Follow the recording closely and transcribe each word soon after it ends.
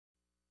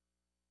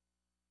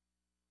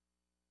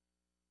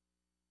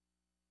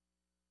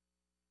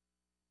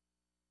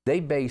They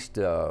based,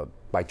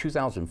 by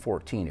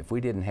 2014, if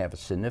we didn't have a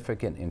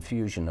significant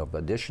infusion of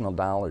additional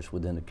dollars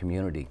within the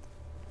community,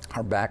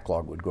 our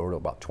backlog would grow to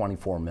about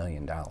 $24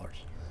 million.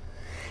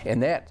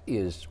 And that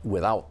is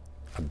without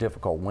a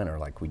difficult winter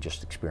like we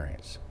just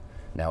experienced.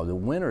 Now, the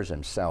winters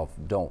themselves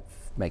don't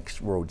make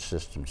road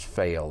systems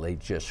fail. They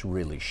just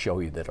really show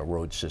you that a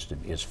road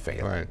system is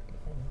failing. Right.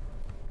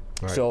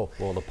 Right. So,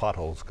 well, the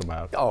potholes come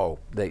out. oh,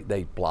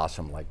 they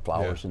blossom like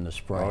flowers in the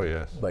spring. Oh,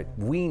 yes. But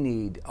we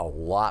need a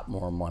lot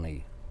more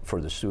money for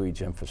the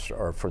sewage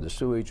infrastructure, or for the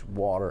sewage,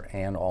 water,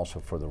 and also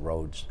for the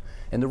roads.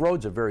 And the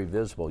roads are very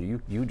visible.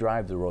 You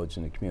drive the roads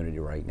in the community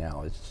right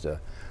now. It's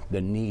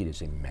the need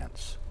is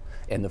immense,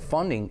 and the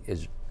funding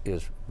is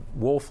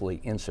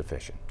woefully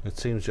insufficient. It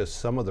seems just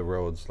some of the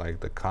roads, like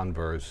the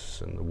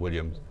Converse and the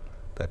Williams,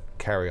 that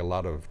carry a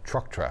lot of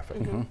truck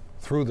traffic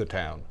through the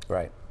town.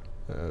 Right.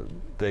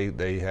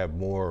 They have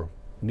more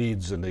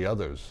needs than the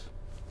others,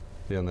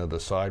 the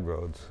side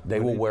roads.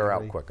 They will wear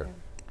out quicker.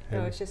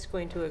 I was just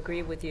going to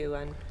agree with you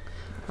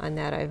on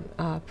that.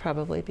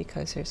 Probably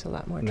because there's a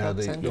lot more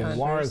trucks on the Converse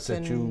warrants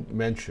that you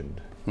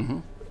mentioned,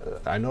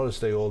 I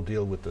noticed they all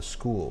deal with the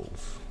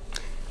schools.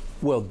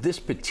 Well, this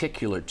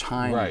particular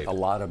time, a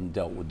lot of them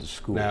dealt with the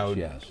schools, now,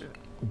 yes.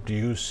 Do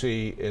you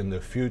see in the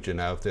future,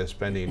 now if they're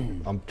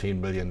spending umpteen $1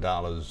 million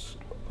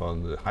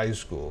on the high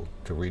school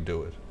to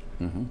redo it,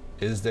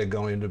 is there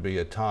going to be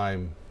a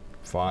time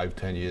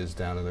 5-10 years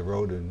down in the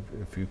road, and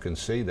if you can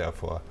see that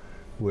far,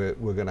 we're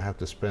going to have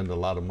to spend a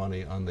lot of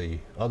money on the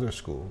other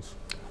schools?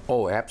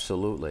 Oh,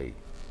 absolutely.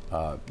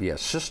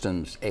 Yes,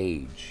 systems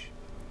age,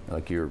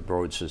 like your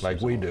road systems.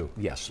 Like we do.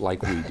 Yes,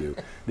 like we do.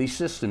 These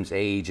systems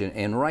age,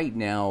 and right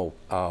now,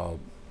 I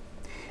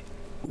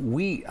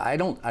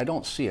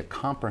don't see a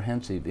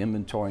comprehensive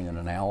inventory and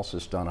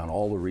analysis done on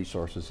all the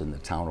resources in the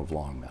town of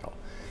Longmeadow.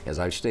 As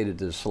I've stated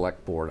to the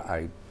select board,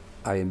 I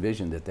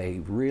envision that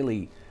they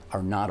really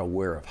are not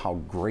aware of how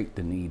great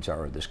the needs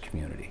are of this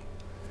community.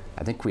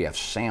 I think we have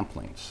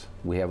samplings.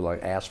 We have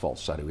like asphalt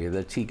study, we have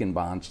the Teagan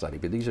bond study,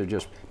 but these are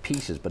just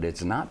pieces, but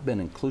it's not been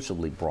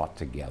inclusively brought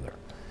together.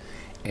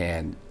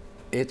 And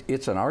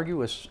it's an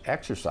arduous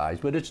exercise,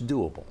 but it's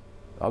doable.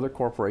 Other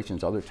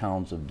corporations, other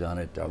towns have done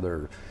it,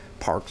 other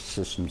park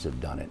systems have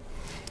done it.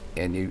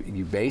 And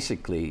you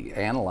basically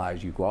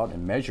analyze, you go out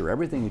and measure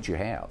everything that you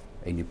have,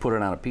 and you put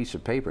it on a piece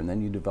of paper, and then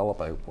you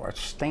develop a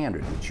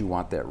standard that you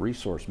want that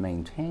resource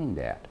maintained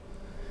at.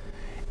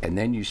 And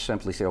then you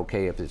simply say,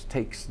 okay, if it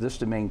takes this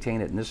to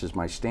maintain it and this is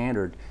my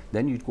standard,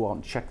 then you go out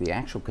and check the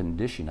actual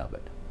condition of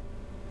it.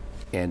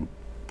 And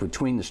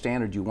between the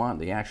standard you want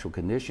and the actual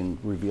condition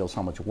reveals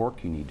how much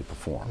work you need to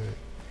perform.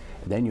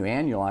 Then you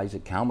annualize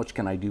it, how much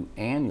can I do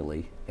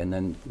annually, and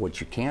then what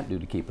you can't do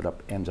to keep it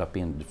up ends up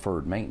being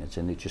deferred maintenance,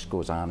 and it just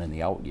goes on in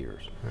the out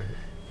years.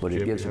 But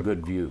it gives a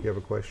good view. You have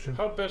a question?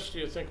 How best do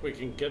you think we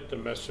can get the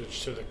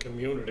message to the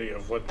community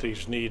of what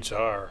these needs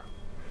are?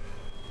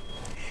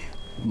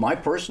 My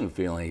personal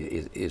feeling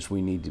is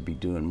we need to be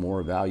doing more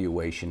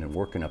evaluation and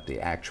working up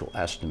the actual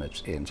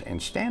estimates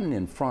and standing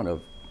in front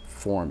of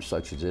forums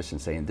such as this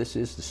and saying this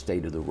is the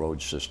state of the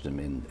road system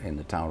in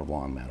the town of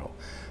Longmeadow.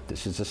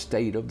 This is the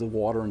state of the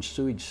water and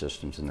sewage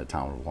systems in the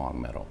town of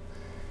Longmeadow.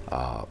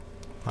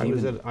 I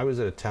was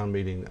at a town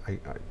meeting,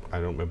 I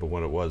don't remember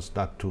when it was,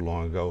 not too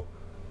long ago,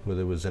 where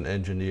there was an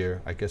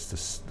engineer. I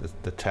guess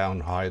the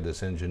town hired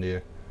this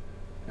engineer.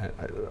 And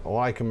all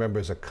I can remember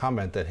is a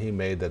comment that he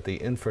made that the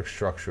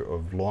infrastructure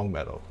of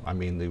Longmeadow, I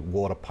mean the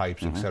water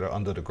pipes, et cetera,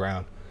 under the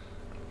ground,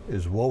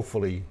 is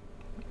woefully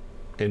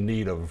in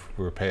need of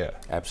repair.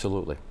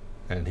 Absolutely.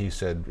 And he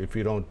said, if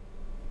you don't,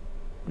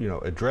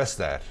 address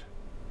that,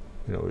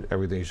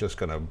 everything's just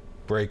going to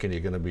break and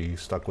you're going to be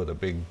stuck with a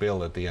big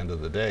bill at the end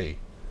of the day.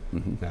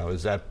 Now,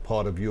 is that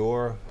part of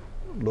your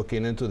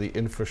looking into the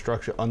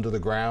infrastructure under the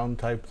ground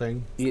type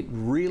thing? It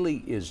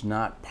really is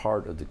not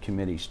part of the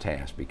committee's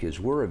task because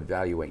we're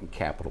evaluating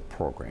capital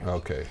programs.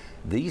 Okay.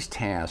 These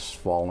tasks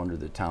fall under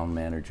the town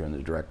manager and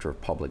the director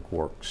of public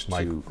works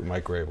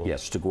Mike Rabel.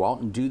 Yes, to go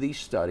out and do these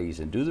studies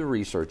and do the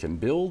research and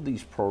build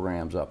these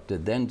programs up to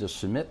then to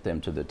submit them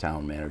to the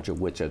town manager,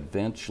 which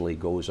eventually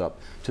goes up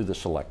to the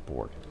select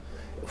board.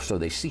 So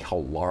they see how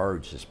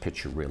large this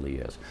picture really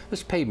is.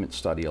 This pavement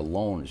study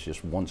alone is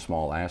just one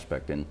small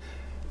aspect, and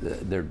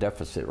their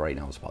deficit right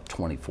now is about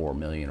 24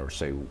 million or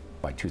say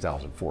by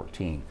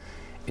 2014.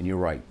 And you're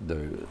right,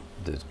 the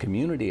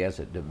community as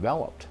it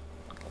developed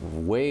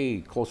way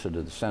closer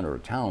to the center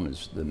of town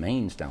is the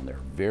mains down there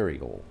are very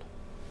old.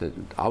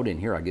 Out in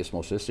here, I guess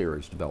most of this area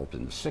is developed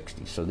in the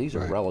 60s, so these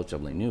are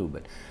relatively new,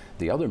 but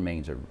the other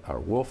mains are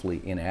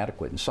woefully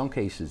inadequate. In some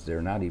cases,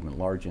 they're not even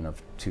large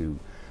enough to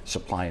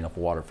supply enough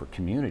water for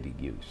community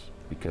use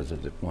because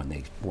of when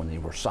they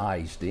were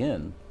sized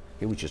in,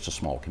 it was just a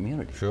small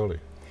community. Surely.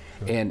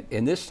 And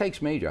this takes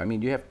major. I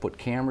mean, you have to put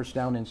cameras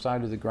down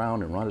inside of the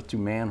ground and run it through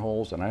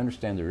manholes, and I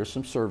understand there is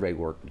some survey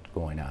work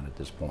going on at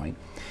this point.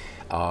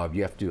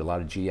 You have to do a lot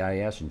of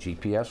GIS and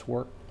GPS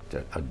work,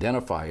 to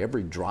identify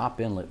every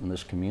drop inlet in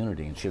this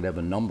community and should have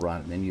a number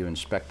on it, and then you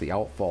inspect the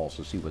outfalls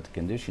to see what the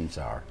conditions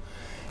are.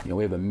 You know,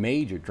 we have a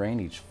major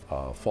drainage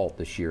fault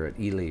this year at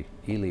Ely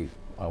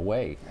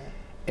Way,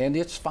 and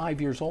it's 5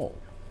 years old,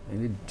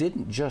 and it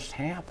didn't just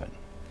happen.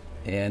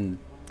 And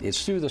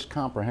it's through this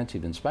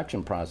comprehensive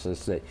inspection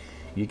process that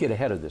you get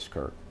ahead of this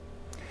curve.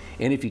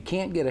 And if you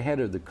can't get ahead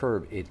of the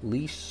curve, at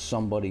least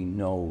somebody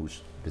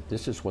knows that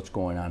this is what's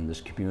going on in this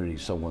community,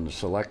 so when the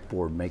select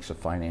board makes a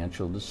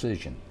financial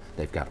decision,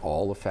 they've got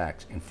all the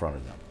facts in front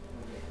of them.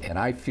 And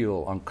I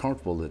feel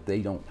uncomfortable that they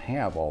don't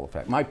have all the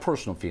facts. My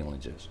personal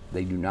feelings is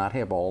they do not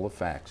have all the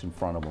facts in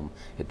front of them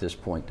at this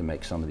point to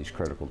make some of these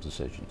critical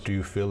decisions. Do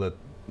you feel that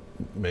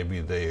maybe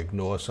they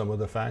ignore some of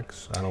the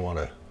facts? I don't want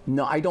to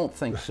No, I don't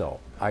think so.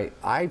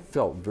 I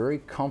felt very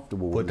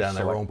comfortable put with the down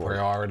their select own board.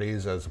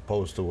 priorities as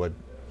opposed to what.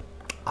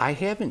 I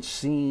haven't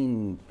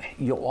seen,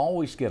 you'll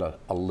always get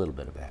a little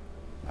bit of that.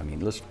 I mean,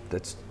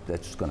 that's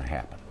going to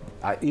happen.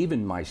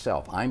 Even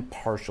myself, I'm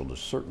partial to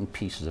certain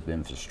pieces of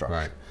infrastructure.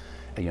 Right.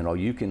 And, you know,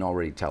 you can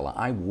already tell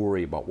I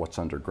worry about what's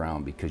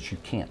underground because you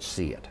can't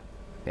see it.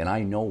 And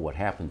I know what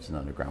happens in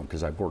underground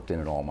because I've worked in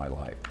it all my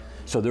life.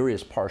 So there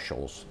is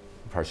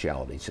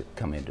partialities that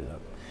come into them.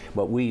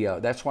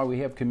 But that's why we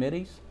have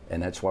committees,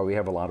 and that's why we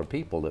have a lot of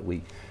people, that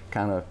we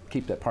kind of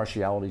keep that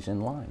partialities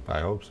in line. I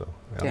hope so.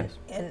 Yeah.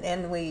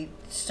 And we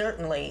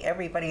certainly,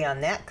 everybody on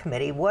that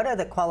committee, what are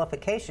the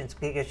qualifications?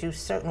 Because you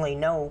certainly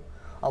know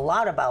a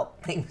lot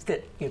about things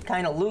that you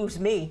kind of lose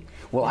me.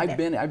 Well, I've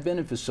been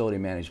in facility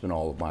management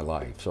all of my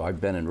life. So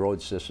I've been in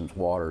road systems,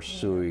 water,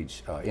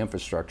 sewage,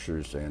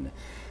 infrastructures, and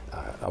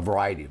a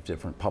variety of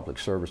different public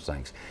service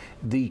things.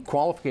 The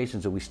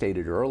qualifications that we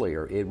stated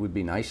earlier, it would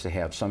be nice to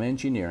have some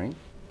engineering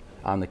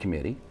on the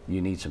committee. You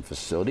need some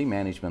facility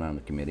management on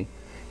the committee.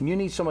 And you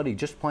need somebody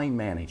just plain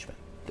management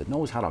that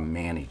knows how to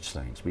manage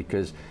things,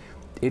 because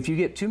if you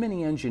get too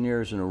many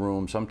engineers in a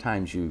room,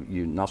 sometimes you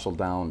nuzzle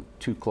down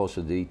too close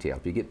to the detail.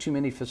 If you get too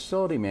many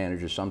facility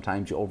managers,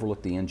 sometimes you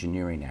overlook the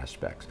engineering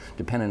aspects,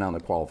 depending on the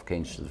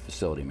qualifications of the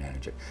facility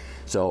manager.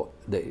 So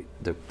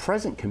the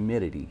present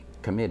committee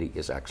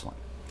is excellent.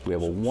 We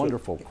have a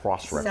wonderful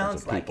cross-reference of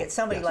Sounds like people. it.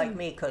 Somebody Yes. like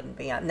me couldn't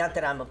be on. Not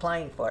that I'm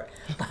applying for it,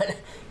 but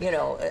you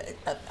know,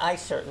 I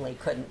certainly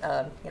couldn't.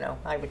 You know,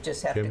 I would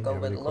just have Jim, to go you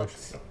have with any looks.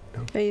 questions?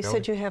 Now, you Kelly?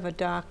 said you have a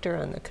doctor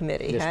on the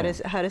committee.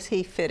 Yes, How does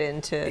he fit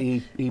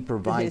into? He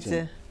provides He's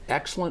an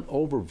excellent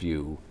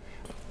overview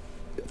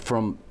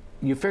from.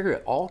 You figure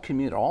it,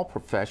 all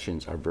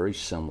professions are very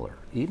similar.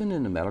 Even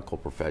in the medical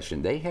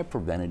profession, they have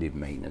preventative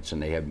maintenance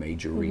and they have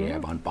major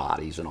rehab on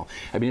bodies and all.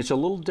 I mean, it's a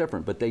little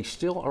different, but they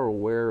still are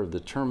aware of the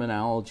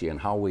terminology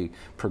and how we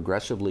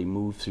progressively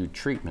move through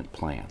treatment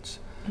plans.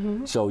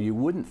 So you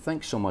wouldn't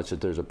think so much that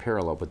there's a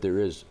parallel, but there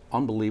is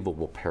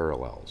unbelievable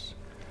parallels.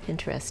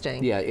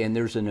 Interesting. Yeah, and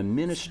there's an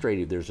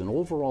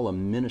overall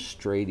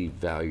administrative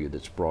value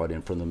that's brought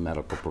in from the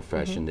medical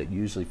profession that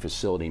usually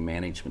facility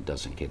management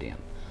doesn't get in.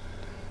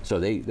 So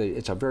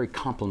it's a very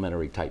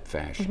complementary type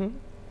fashion.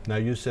 Now,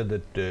 you said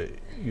that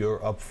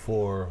you're up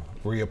for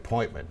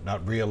reappointment,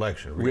 not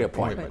re-election.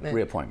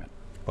 Reappointment.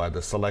 By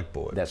the select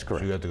board. That's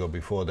correct. So you have to go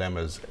before them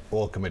as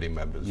all committee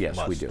members. Yes,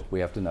 we must. do. We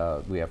have to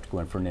go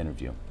in for an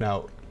interview.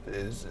 Now,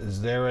 is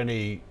there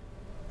any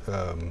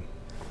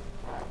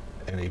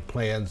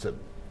plans that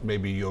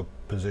maybe your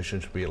position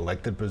should be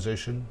elected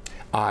position?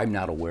 I'm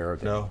not aware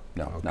of any. No?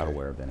 No, not Okay.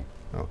 aware of any.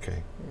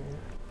 Okay.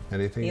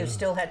 Anything? You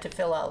still had to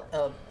fill out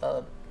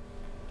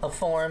a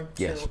form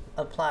Yes. to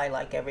apply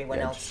like everyone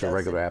Yeah, else just a does.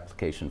 regular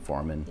application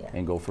form Yeah.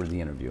 and go for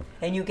the interview.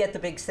 And you get the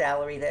big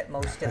salary that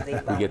most of the We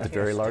get the volunteers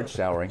very do. large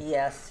salary.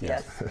 Yes,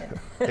 Yes.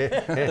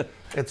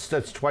 yes.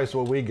 That's twice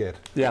what we get.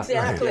 Yeah.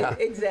 Exactly, Yeah.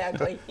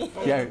 exactly.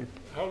 Yeah.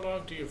 How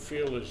long do you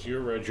feel is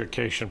your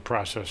education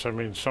process? I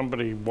mean,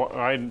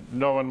 I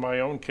know in my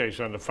own case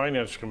on the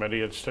Finance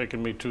Committee, it's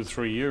taken me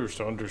 2-3 years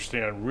to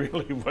understand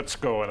really what's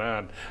going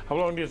on. How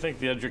long do you think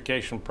the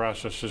education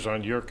process is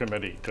on your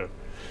committee to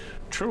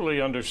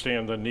truly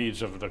understand the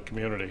needs of the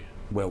community?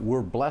 Well,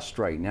 we're blessed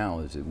right now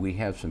is that we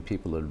have some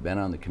people that have been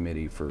on the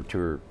committee for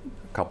a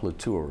couple of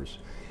tours,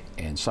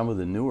 and some of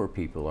the newer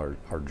people are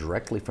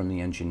directly from the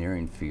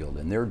engineering field,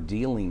 and they're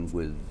dealing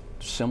with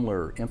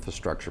similar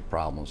infrastructure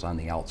problems on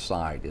the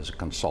outside as a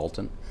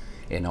consultant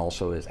and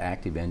also as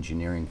active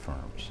engineering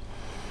firms.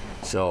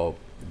 So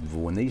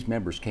when these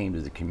members came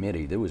to the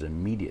committee, there was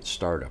immediate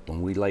startup.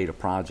 When we laid a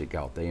project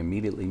out, they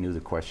immediately knew the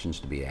questions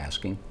to be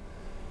asking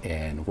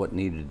and what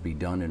needed to be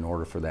done in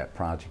order for that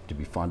project to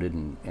be funded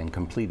and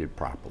completed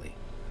properly.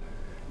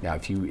 Now,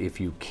 if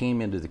you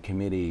came into the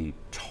committee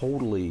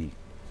totally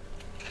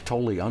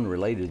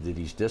unrelated to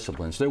these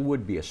disciplines, there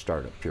would be a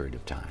startup period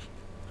of time.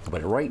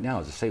 But right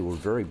now, as I say, we're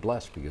very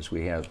blessed because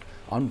we have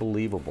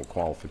unbelievable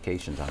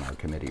qualifications on our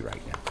committee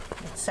right now.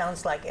 It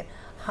sounds like it.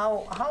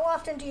 How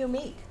often do you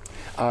meet?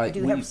 Do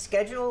you We- have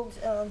scheduled?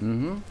 Oh,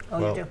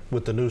 Well, you do.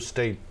 with the new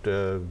state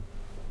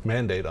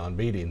mandate on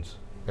meetings,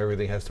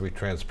 everything has to be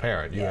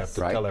transparent. You Yes. have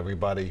to Right. tell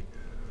everybody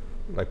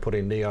like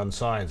putting neon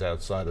signs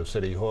outside of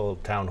City Hall,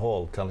 Town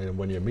Hall, telling them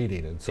when you're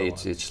meeting and so on.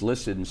 It's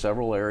listed in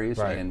several areas,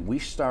 Right. and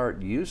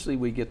usually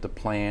we get the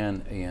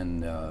plan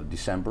in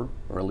December,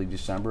 early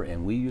December,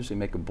 and we usually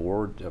make a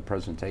board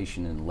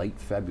presentation in late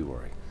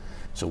February.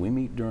 So we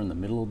meet during the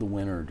middle of the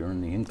winter,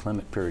 during the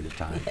inclement period of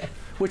time,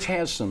 which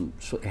has some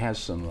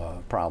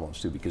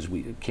problems too, because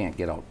we can't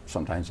get out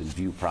sometimes and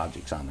view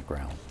projects on the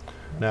ground.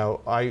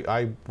 Now,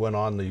 I went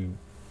on the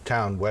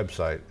town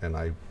website and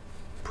I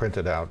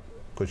printed out,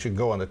 because you can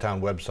go on the town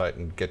website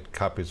and get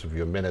copies of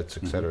your minutes,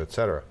 et cetera, et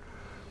cetera.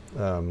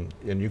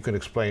 And you can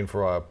explain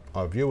for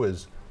our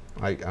viewers,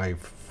 I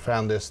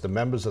found this, the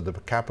members of the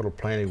Capital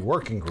Planning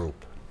Working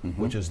Group,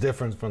 which is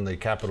different from the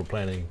Capital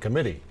Planning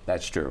Committee.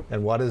 That's true.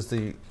 And what are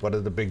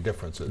the big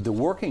differences? The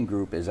working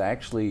group is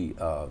actually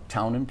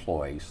town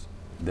employees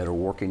that are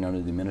working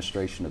under the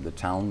administration of the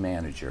town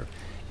manager,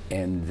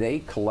 and they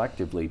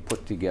collectively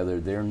put together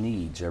their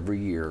needs every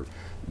year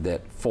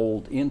that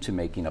fold into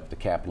making up the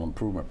capital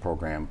improvement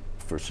program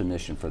for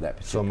submission for that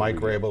particular So Mike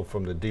year. Rabel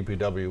from the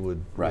DPW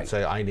would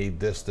say, I need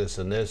this, this,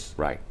 and this.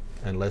 Right.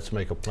 And let's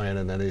make a plan,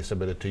 and then they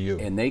submit it to you.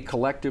 And they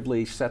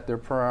collectively set their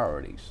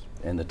priorities,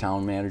 and the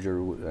town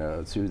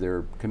manager through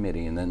their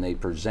committee, and then they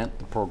present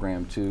the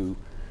program to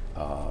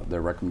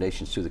their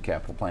recommendations to the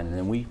capital plan, and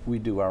then we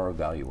do our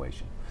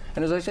evaluation.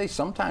 And as I say,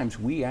 sometimes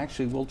we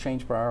actually will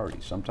change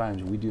priorities.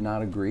 Sometimes we do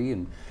not agree,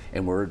 and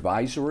we're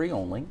advisory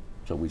only,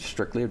 so we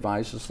strictly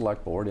advise the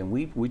select board, and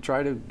we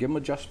try to give them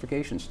a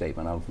justification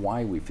statement of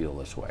why we feel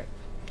this way.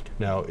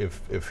 Now,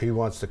 if he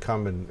wants to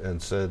come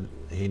and said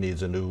he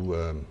needs a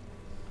new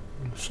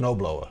snow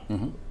blower,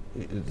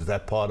 is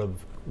that part of,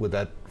 would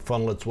that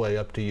funnel its way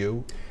up to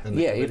you?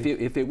 Yeah,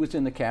 if it was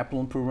in the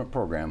capital improvement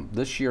program.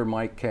 This year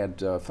Mike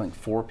had, I think,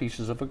 4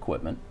 pieces of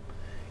equipment,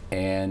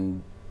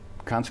 and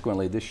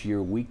consequently this year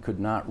we could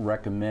not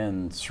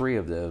recommend 3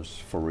 of those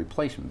for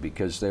replacement,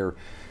 because they're,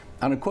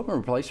 on an equipment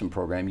replacement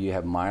program you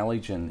have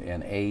mileage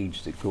and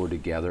age that go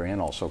together,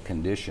 and also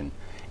condition.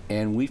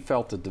 And we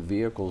felt that the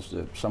vehicles,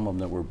 that some of them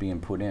that were being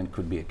put in,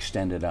 could be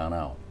extended on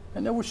out.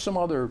 And there were some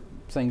other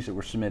things that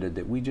were submitted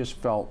that we just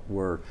felt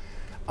were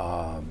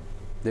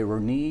they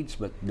were needs,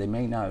 but they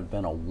may not have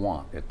been a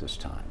want at this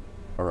time,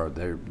 or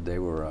they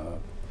were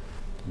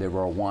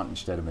a want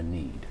instead of a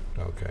need.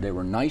 Okay. They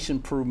were nice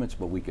improvements,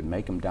 but we could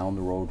make them down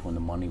the road when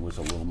the money was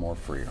a little more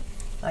freer.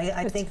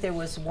 I think there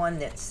was one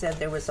that said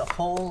there was a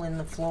hole in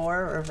the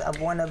floor of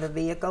one of the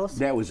vehicles.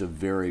 That was a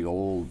very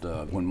old,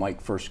 when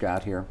Mike first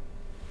got here.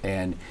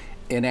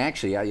 And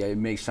actually, it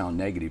may sound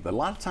negative, but a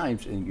lot of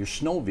times in your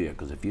snow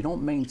vehicles, if you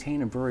don't maintain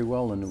them very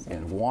well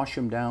and wash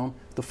them down,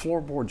 the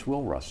floorboards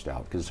will rust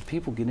out, because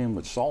people get in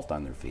with salt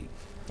on their feet.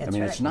 That's I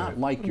mean, right. it's not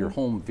like your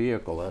home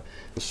vehicle.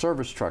 The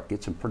service truck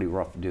gets some pretty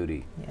rough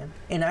duty. Yeah.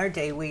 In our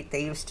day,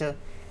 they used to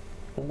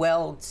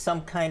weld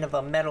some kind of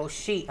a metal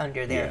sheet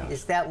under there. Yeah.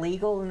 Is that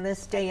legal in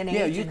this day and age?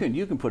 Yeah,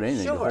 you can put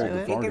anything to hold the Sure,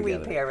 you floor can together.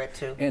 repair it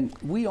too. And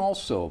we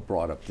also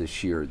brought up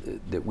this year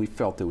that we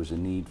felt there was a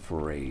need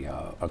for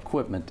a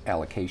equipment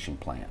allocation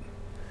plan.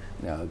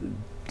 Now,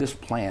 this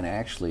plan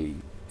actually,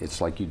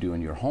 it's like you do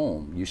in your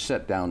home. You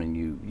sit down and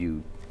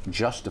you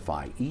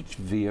justify each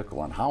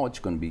vehicle and how it's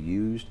going to be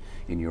used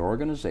in your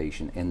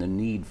organization and the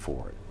need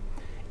for it.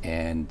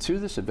 And through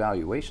this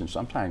evaluation,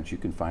 sometimes you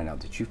can find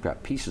out that you've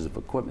got pieces of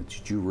equipment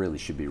that you really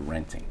should be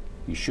renting.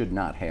 You should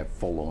not have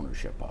full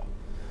ownership of.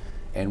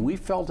 And we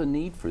felt a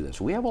need for this.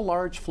 We have a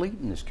large fleet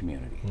in this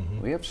community.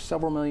 We have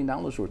several $1 million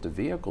worth of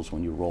vehicles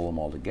when you roll them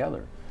all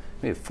together.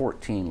 We have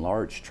 14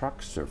 large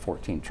trucks, or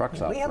 14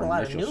 trucks out We have for a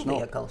lot of initial new snow.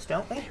 vehicles,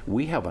 don't we?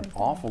 We have an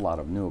awful lot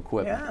of new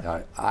equipment.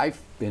 Yeah.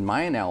 In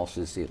my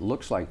analysis, it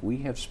looks like we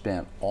have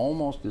spent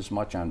almost as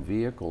much on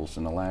vehicles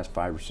in the last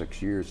 5 or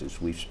 6 years as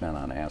we've spent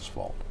on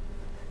asphalt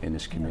in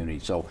this community.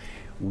 So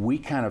we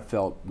kind of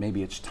felt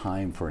maybe it's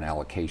time for an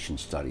allocation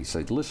study.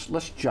 So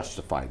let's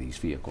justify these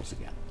vehicles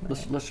again.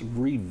 Let's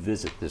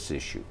revisit this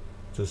issue.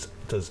 Does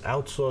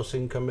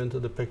outsourcing come into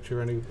the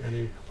picture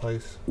any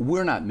place?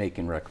 We're not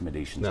making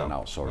recommendations No. on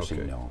outsourcing,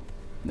 Okay. no.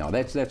 No,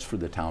 that's for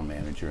the town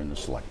manager and the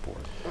select board.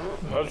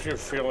 How's your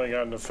feeling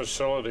on the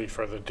facility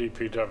for the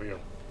DPW?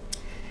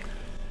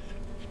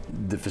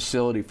 The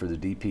facility for the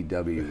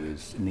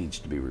DPW needs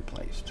to be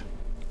replaced.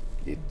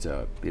 It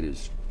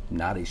is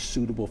not a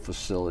suitable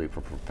facility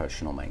for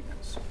professional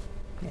maintenance.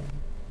 Yeah.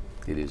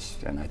 It is,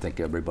 and I think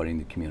everybody in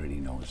the community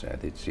knows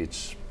that.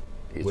 It's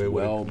Where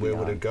well would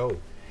it beyond. go?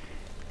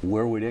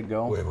 Where would it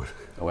go? Where would-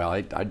 Well,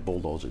 I'd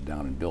bulldoze it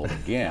down and build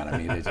again. I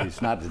mean, it's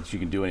not that you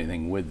can do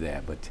anything with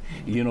that, but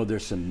you know,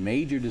 there's some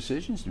major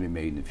decisions to be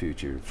made in the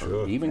future. For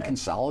Sure. even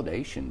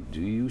consolidation.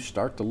 Do you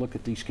start to look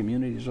at these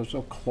communities that are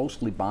so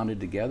closely bonded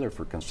together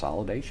for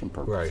consolidation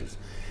purposes?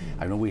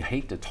 I know we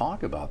hate to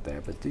talk about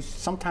that, but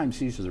sometimes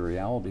these are the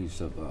realities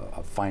of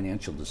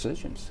financial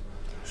decisions.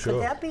 Sure.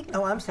 Could that be?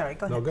 Oh, I'm sorry.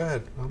 Go ahead. No, go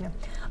ahead.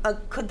 Yeah.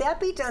 Could that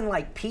be done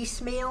like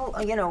piecemeal?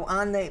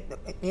 On the,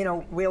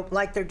 real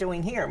like they're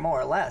doing here, more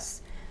or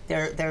less.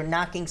 they're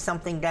knocking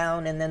something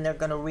down and then they're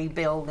going to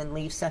rebuild and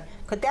leave some.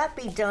 Could that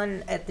be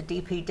done at the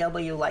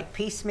DPW like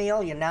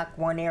piecemeal? You knock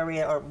one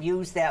area or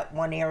use that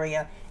one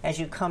area as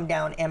you come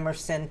down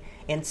Emerson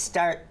and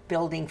start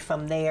building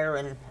from there.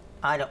 And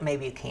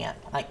maybe you can't.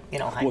 I'm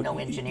no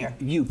engineer.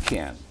 You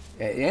can.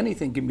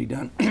 Anything can be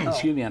done,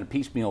 excuse me, on a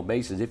piecemeal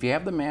basis. If you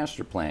have the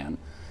master plan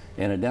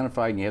and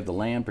identified and you have the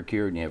land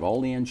procured and you have all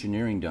the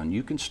engineering done,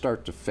 you can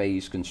start to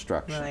phase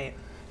construction. Right.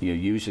 You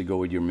usually go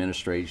with your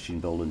administration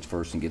buildings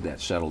first and get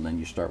that settled, then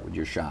you start with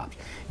your shops.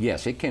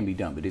 Yes, it can be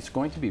done, but it's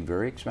going to be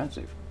very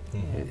expensive,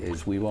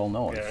 as we all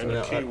know. Yeah, and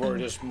the key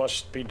word is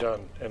must be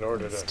done in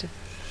order to.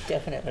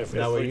 Definitely. If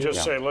Now, we you-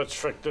 just say, let's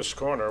fix this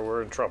corner,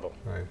 we're in trouble.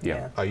 Right.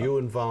 Yeah. Are you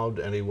involved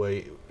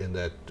anyway in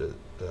that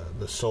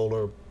the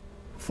solar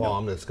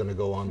farm that's going to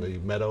go on the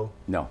meadow?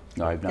 No,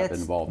 I've not That's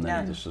been involved in any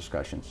of not- these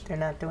discussions. They're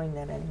not doing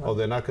that anymore. Oh,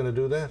 they're not going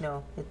to do that?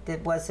 No,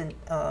 it wasn't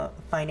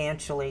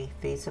financially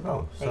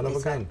feasible. Oh, They son of a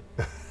decided-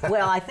 gun.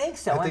 Well, I think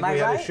so. I think Am we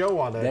I had right? a show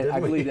on that, didn't I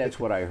we? believe that's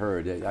what I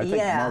heard. I think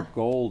Yeah. Mark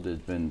Gold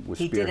was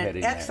He did spearheading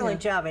an that. excellent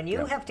job, and you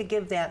Yeah. have to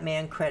give that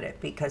man credit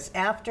because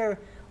after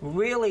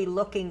really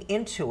looking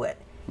into it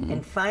Mm-hmm.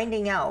 and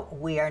finding out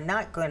we are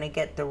not going to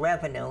get the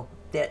revenue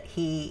that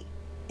he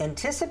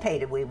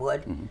anticipated we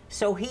would, Mm-hmm.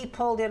 so he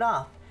pulled it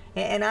off.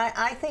 And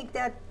I think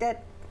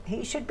that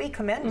he should be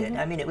commended.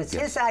 I mean, it was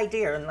his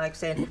idea, and like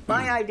saying,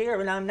 my idea,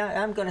 and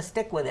I'm going to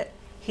stick with it.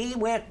 He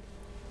went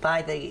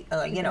by the,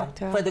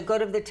 for the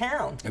good of the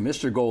town. And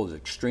Mr. Gold is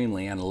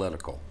extremely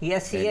analytical.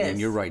 Yes, he and, is. And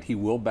you're right, he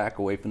will back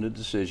away from the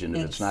decision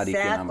if it's not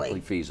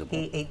economically feasible.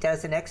 He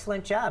does an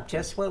excellent job,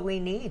 just what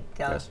we need.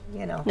 Yes.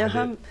 Now,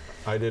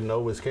 I didn't know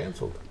it was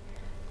canceled.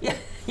 Yeah,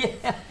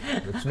 yeah.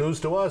 It's news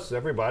to us,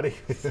 everybody.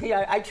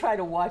 Yeah, I try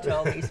to watch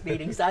all these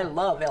meetings. I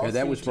love LCTV. And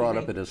that was brought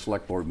up at a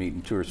select board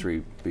meeting 2 or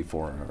 3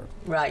 before, or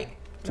Right.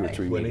 2 or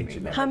 3 Winnie? meetings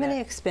ago. how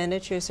many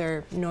expenditures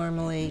are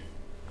normally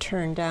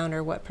turned down,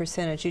 or what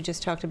percentage? You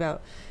just talked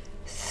about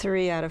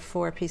 3 out of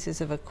 4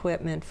 pieces of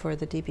equipment for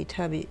the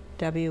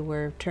DPW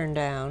were turned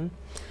down.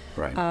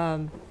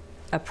 Right.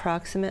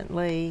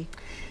 Approximately,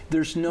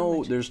 There's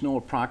no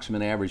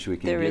approximate average we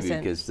can There give you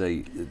isn't. because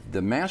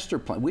the master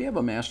plan, we have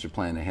a master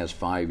plan that has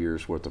 5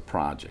 years worth of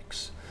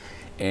projects.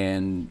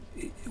 And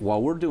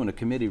while we're doing a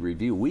committee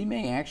review, we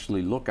may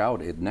actually look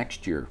out at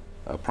next year,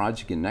 a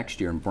project in next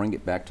year, and bring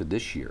it back to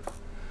this year.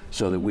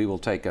 So that we will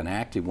take an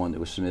active one that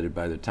was submitted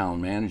by the town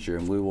manager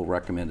and we will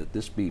recommend that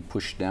this be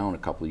pushed down a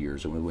couple of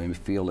years and we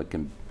feel it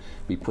can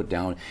be put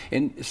down.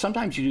 And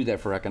sometimes you do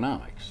that for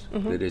economics.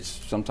 That it's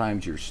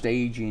sometimes your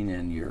staging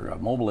and your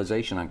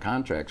mobilization on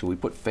contracts. We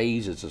put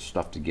phases of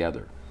stuff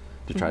together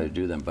to try to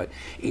do them, but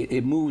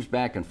it moves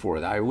back and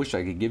forth. I wish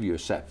I could give you a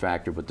set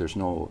factor, but there's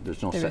no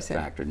set isn't.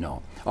 factor.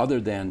 No, other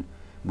than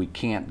we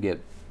can't get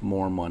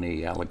more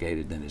money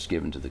allocated than is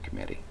given to the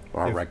committee.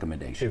 Our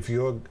recommendation. If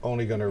you're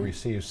only going to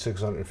receive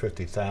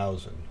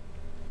 650,000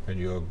 and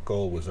your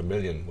goal was $1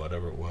 million,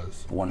 whatever it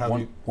was,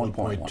 1.1.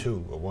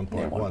 1.2 or 1.1,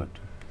 Yeah, 1.2.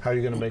 how are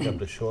you going to make up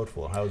the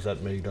shortfall? How is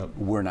that made up?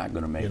 We're not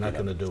going to make it You're not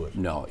up. going to do it.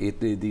 No,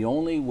 the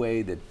only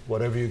way that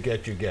Whatever you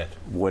get, you get.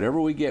 whatever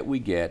we get,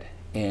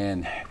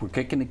 and we're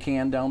kicking the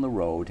can down the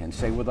road. And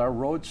say with our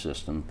road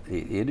system,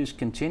 it is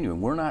continuing.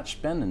 We're not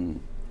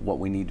spending what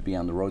we need to be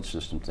on the road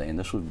system today, and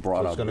this was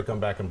brought So up. it's going to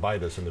come back and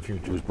bite us in the It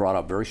future. was brought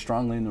up very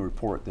strongly in the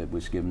report that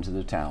was given to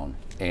the town,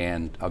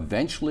 and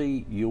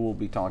eventually you will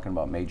be talking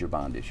about major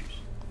bond issues.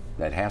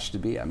 That has to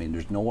be. I mean,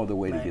 there's no other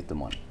way to Right. get the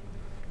money,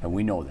 and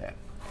we know that.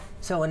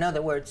 So in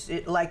other words,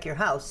 like your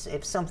house,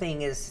 if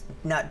something is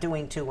not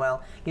doing too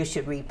well, you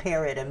should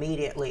repair it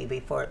immediately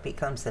before it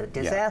becomes a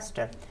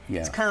disaster. Yeah.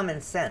 It's common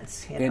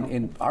sense, you know.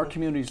 And our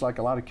communities, like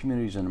a lot of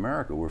communities in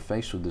America, we're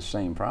faced with the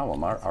same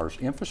problem. Our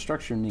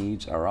infrastructure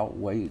needs are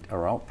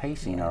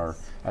outpacing our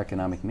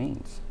economic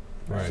means.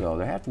 Right.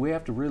 So we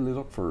have to really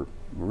look for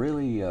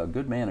really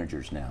good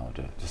managers now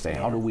to say,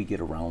 how do we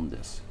get around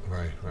this?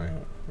 Right, right.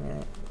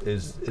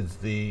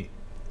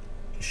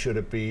 Should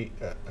it be,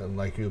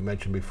 like you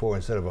mentioned before,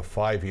 instead of a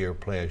 5-year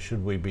plan,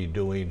 should we be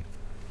doing,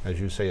 as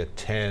you say, a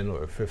 10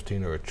 or a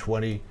 15 or a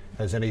 20?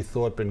 Has any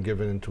thought been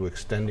given into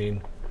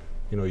extending,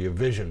 your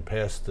vision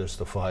past this,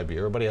 the 5-year?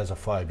 Everybody has a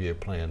 5-year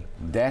plan.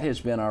 That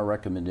has been our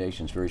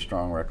recommendations, very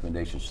strong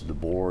recommendations to the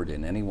board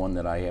and anyone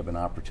that I have an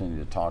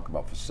opportunity to talk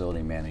about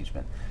facility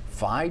management.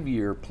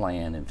 5-year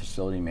plan in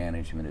facility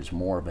management is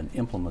more of an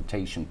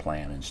implementation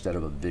plan instead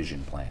of a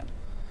vision plan.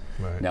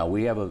 Right. Now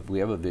we have a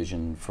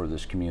vision for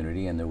this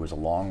community, and there was a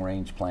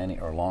long-range planning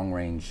or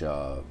long-range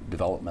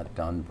development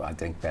done, I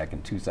think, back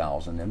in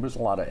 2000. And there was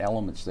a lot of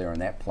elements there in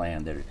that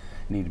plan that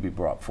need to be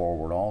brought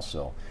forward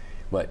also.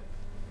 But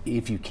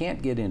if you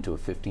can't get into a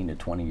 15 to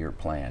 20-year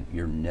plan,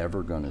 you're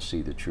never going to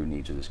see the true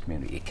needs of this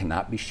community. It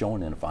cannot be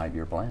shown in a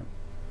 5-year plan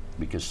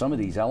because some of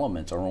these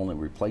elements are only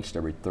replaced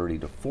every 30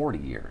 to 40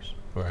 years.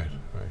 Right,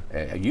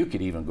 right. You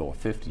could even go a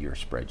 50-year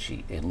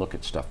spreadsheet and look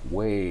at stuff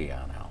way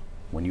on out.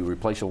 When you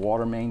replace a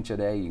water main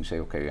today, you can say,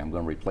 okay, I'm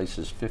going to replace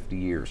this 50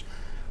 years.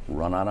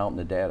 Run on out in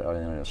the data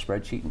in a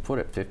spreadsheet and put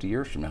it 50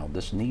 years from now.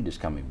 This need is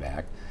coming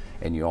back,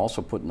 And you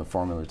also put in the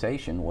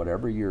formulation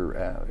whatever your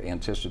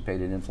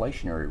anticipated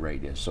inflationary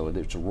rate is, so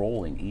it's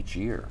rolling each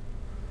year.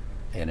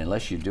 And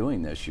unless you're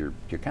doing this, you're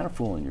kind of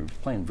fooling. You're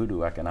playing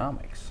voodoo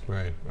economics.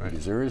 Right, right.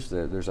 Because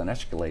there's an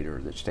escalator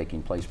that's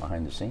taking place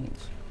behind the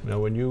scenes. Now,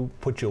 when you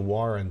put your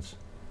warrants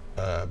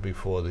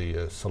before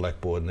the select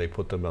board and they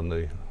put them on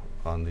the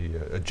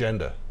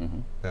agenda,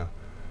 now,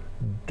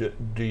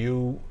 do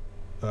you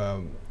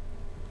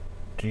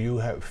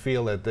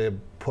feel that they're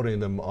putting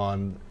them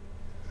on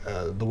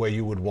the way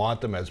you would want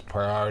them as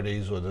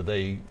priorities, or do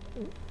they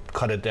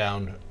cut it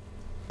down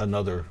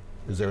another?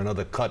 Is there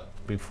another cut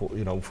before,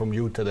 from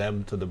you to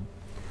them to the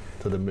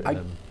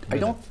I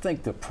don't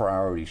think the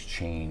priorities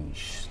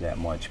change that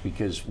much,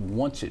 because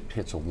once it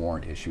hits a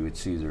warrant issue,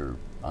 it's either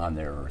on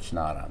there or it's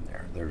not on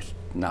there. There's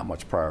not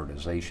much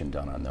prioritization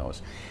done on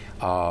those.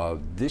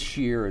 This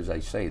year, as I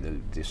say,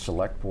 the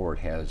select board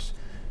has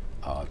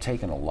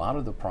taken a lot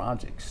of the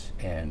projects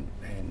and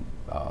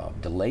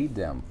delayed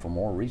them for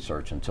more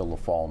research until the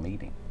fall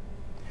meeting.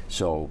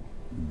 So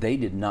they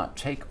did not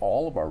take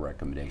all of our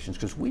recommendations,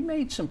 because we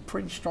made some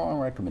pretty strong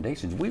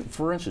recommendations.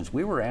 For instance,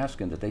 we were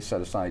asking that they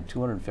set aside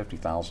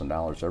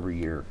 $250,000 every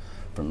year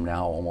from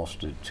now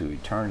almost to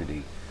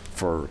eternity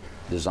for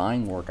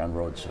design work on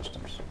road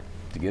systems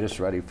to get us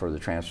ready for the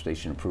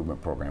transportation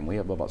improvement program. We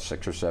have about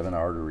 6 or 7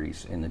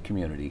 arteries in the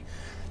community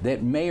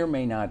that may or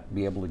may not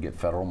be able to get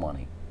federal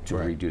money to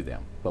redo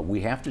them. But we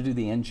have to do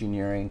the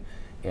engineering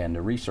and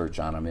the research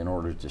on them in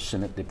order to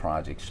submit the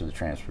projects to the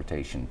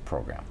transportation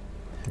program.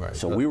 Right.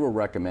 So we were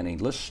recommending,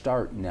 let's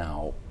start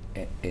now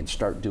and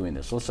start doing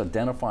this. Let's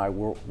identify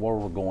where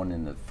we're going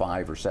in the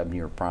 5 or 7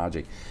 year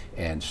project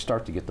and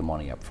start to get the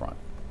money up front.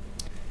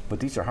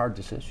 But these are hard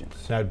decisions.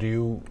 Now,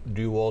 do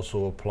you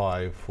also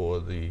apply for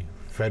the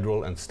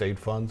federal and state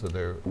funds? Are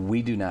there?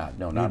 We do not.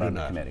 No, not on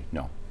the committee.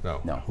 No.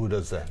 No. Who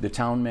does that? The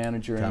town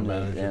manager and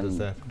does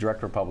that?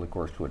 Director of Public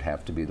Works would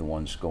have to be the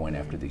ones going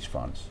after these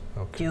funds.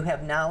 Okay. Do you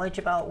have knowledge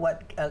about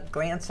what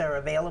grants are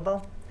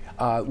available?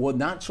 Well,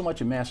 not so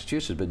much in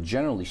Massachusetts, but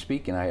generally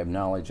speaking, I have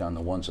knowledge on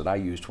the ones that I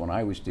used when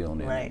I was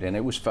dealing in it, and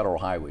it was federal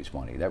highways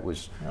money. That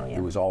was,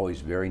 it was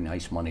always very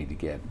nice money to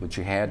get, but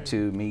you had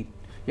to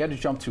you had to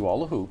jump through all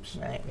the hoops,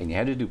 and you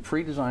had to do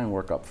pre-design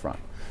work up front.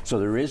 So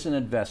there is an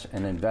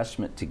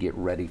investment to get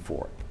ready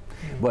for it.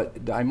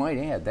 But I might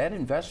add, that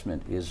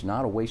investment is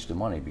not a waste of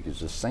money, because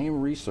the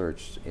same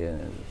research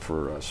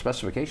for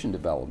specification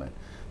development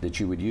that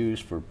you would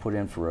use put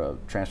in for a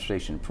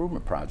transportation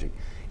improvement project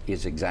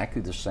is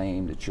exactly the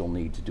same that you'll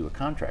need to do a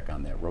contract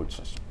on that road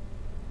system.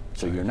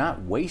 So you're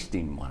not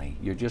wasting money,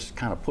 you're just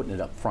kind of putting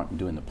it up front and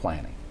doing the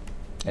planning.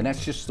 And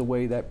that's just the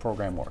way that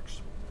program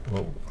works.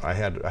 Well, I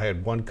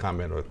had one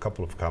comment or a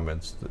couple of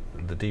comments.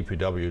 The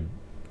DPW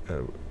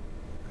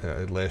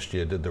last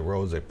year did the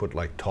roads. They put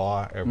like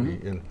tar every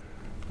in.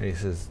 And he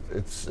says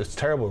it's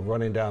terrible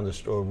running down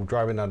or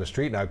driving down the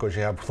street now, because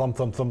you have thump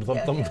all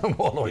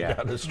the way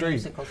down the street.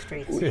 Musical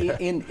streets.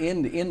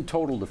 In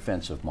total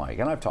defense of Mike,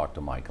 and I've talked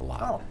to Mike a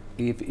lot.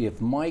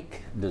 If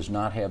Mike does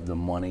not have the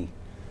money,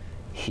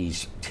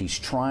 he's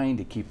trying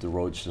to keep the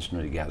road system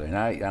together.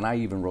 And I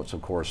even wrote some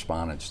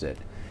correspondence that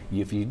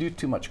if you do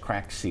too much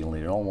crack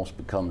sealing, it almost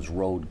becomes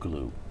road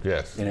glue.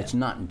 Yes. And it's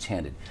not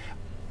intended.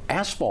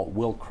 Asphalt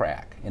will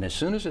crack, and as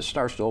soon as it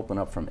starts to open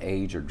up from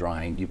age or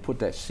drying, you put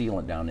that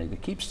sealant down and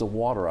it keeps the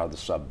water out of the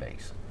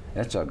subbase.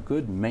 That's a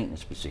good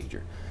maintenance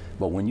procedure.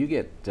 But when you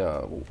get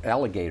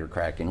alligator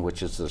cracking,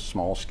 which is the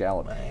small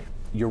scallop,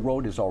 your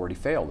road has already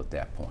failed at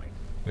that point.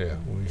 Yeah.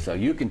 So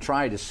you can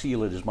try to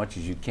seal it as much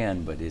as you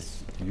can, but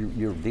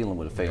you're dealing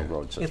with a failed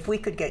road system. If we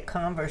could get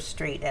Converse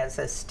Street as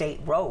a state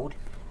road,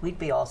 we'd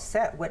be all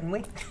set, wouldn't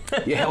we?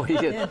 Yeah, we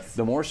did. Yes.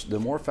 The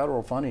more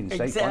federal funding,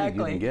 state funding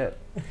you can get.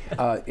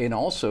 And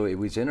also, it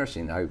was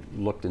interesting. I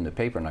looked in the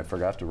paper and I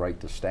forgot to write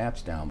the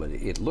stats down, but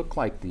it looked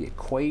like the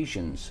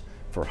equations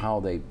for how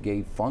they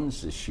gave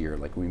funds this year,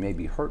 like we may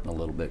be hurting a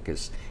little bit,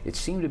 because it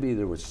seemed to be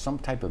there was some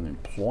type of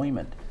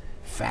employment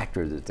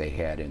factor that they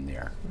had in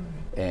there.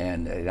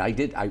 And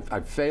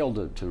I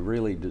failed to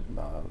really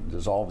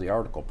dissolve the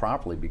article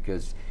properly,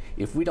 because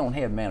if we don't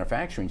have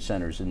manufacturing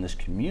centers in this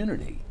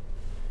community,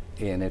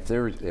 and if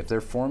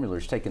their formula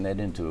is taking that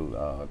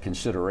into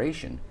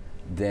consideration,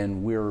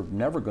 then we're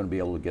never going to be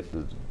able to get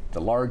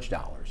the large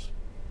dollars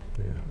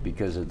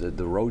because of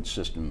the road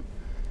system.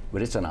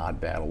 But it's an odd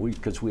battle,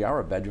 because we are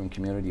a bedroom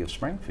community of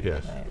Springfield.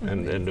 Yes,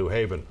 and New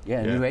Haven.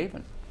 Yeah, New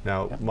Haven.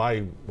 Now,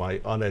 my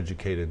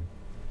uneducated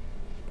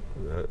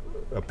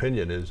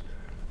opinion is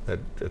that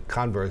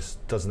Converse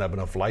doesn't have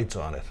enough lights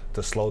on it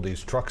to slow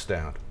these trucks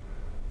down,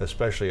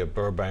 especially at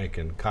Burbank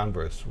and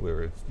Converse,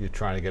 where you're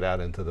trying to get out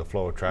into the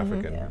flow of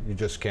traffic, and you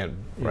just can't,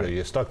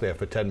 you're stuck there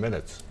for 10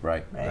 minutes.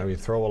 Right. I mean,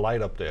 throw a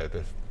light up there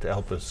to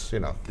help us,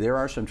 There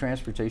are some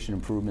transportation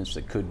improvements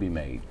that could be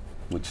made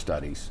with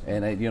studies.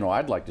 And,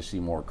 I'd like to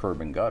see more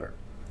curb and gutter.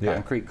 Yeah.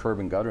 Concrete curb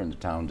and gutter in the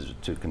town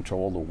to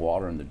control the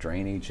water and the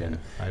drainage. And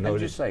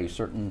just say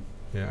certain...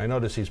 Yeah, I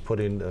noticed he's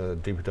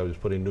DPW is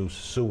putting new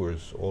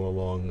sewers all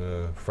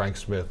along Frank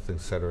Smith, et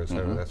cetera, et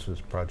cetera. That's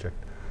his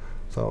project.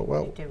 So,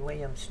 well, You did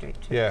William Street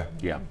too. yeah.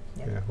 Yeah.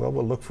 Yeah. Well,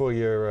 we'll look for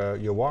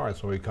your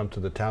warrants when we come to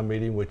the town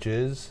meeting, which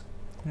is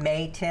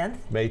May 10th.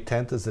 May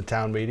 10th is the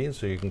town meeting,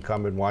 so you can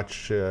come and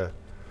watch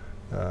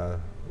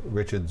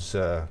Richard's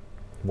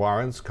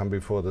warrants come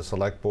before the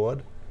select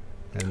board,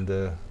 and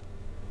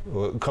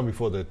or come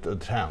before the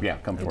town. Yeah,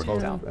 come before the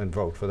vote, town. and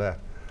vote for that.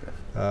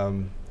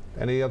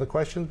 Any other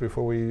questions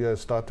before we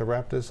start to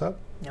wrap this up?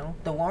 No,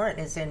 the warrant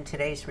is in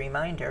today's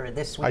reminder, or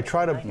this week's I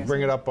tried to reminder.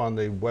 bring it up on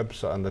the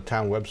website, on the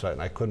town website,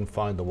 and I couldn't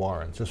find the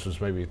warrants. This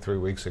was maybe 3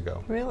 weeks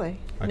ago. Really?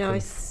 I No,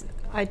 couldn't-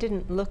 I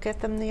didn't look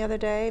at them the other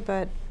day,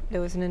 but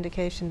there was an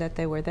indication that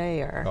they were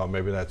there. Oh,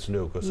 maybe that's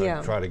new, because Yeah.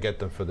 I tried to get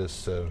them for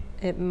this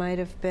It might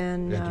have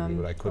been interview,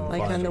 but I couldn't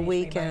like find on it. the Today's reminder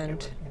weekend.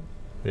 was-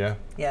 Yeah?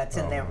 Yeah, it's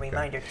in Oh, their okay.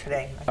 reminder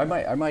today. I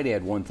might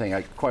add one thing.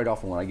 Quite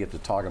often when I get to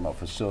talking about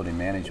facility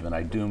management,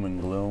 I doom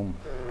and gloom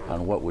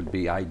on what would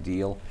be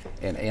ideal.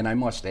 And I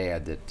must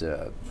add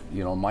that,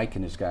 you know, Mike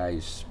and his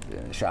guys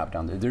in the shop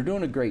down there, they're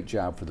doing a great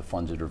job for the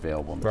funds that are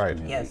available in this Right.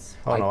 community. Yes.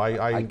 Oh, no,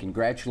 I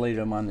congratulate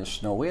them on this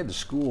snow. We had the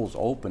schools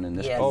open in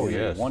this Yes. Oh,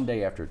 community yes. one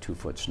day after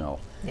 2-foot snow.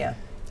 Yeah,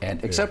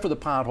 And except for the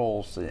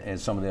potholes and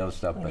some of the other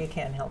stuff. and But you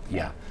can't help that.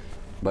 yeah.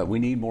 But we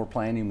need more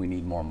planning, we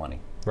need more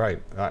money.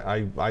 Right.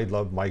 I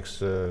love Mike's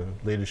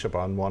leadership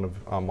on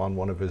I'm on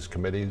one of his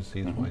committees.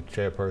 He's my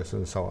chairperson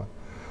and so on.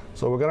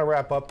 So we're going to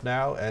wrap up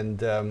now,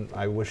 and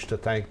I wish to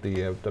thank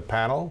the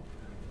panel,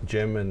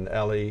 Jim and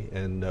Ellie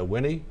and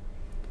Winnie.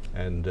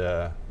 And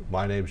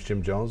my name's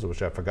Jim Jones,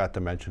 which I forgot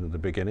to mention at the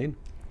beginning.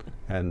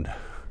 And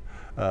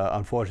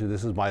unfortunately,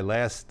 this is my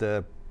last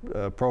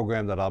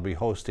program that I'll be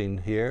hosting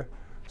here.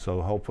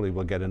 So hopefully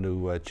we'll get a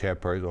new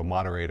chairperson or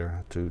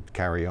moderator to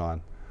carry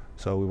on.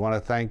 So we want to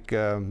thank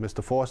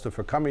Mr. Forster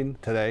for coming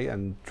today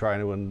and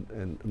trying to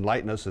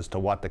enlighten us as to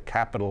what the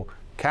capital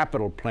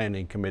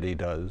planning committee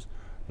does.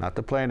 Not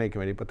the planning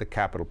committee, but the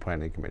capital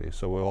planning committee.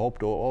 So we hope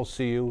to all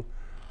see you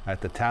at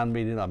the town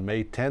meeting on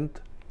May 10th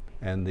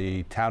and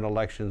the town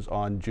elections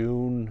on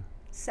June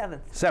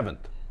 7th. 7th.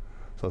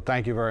 So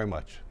thank you very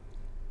much.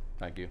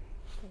 Thank you.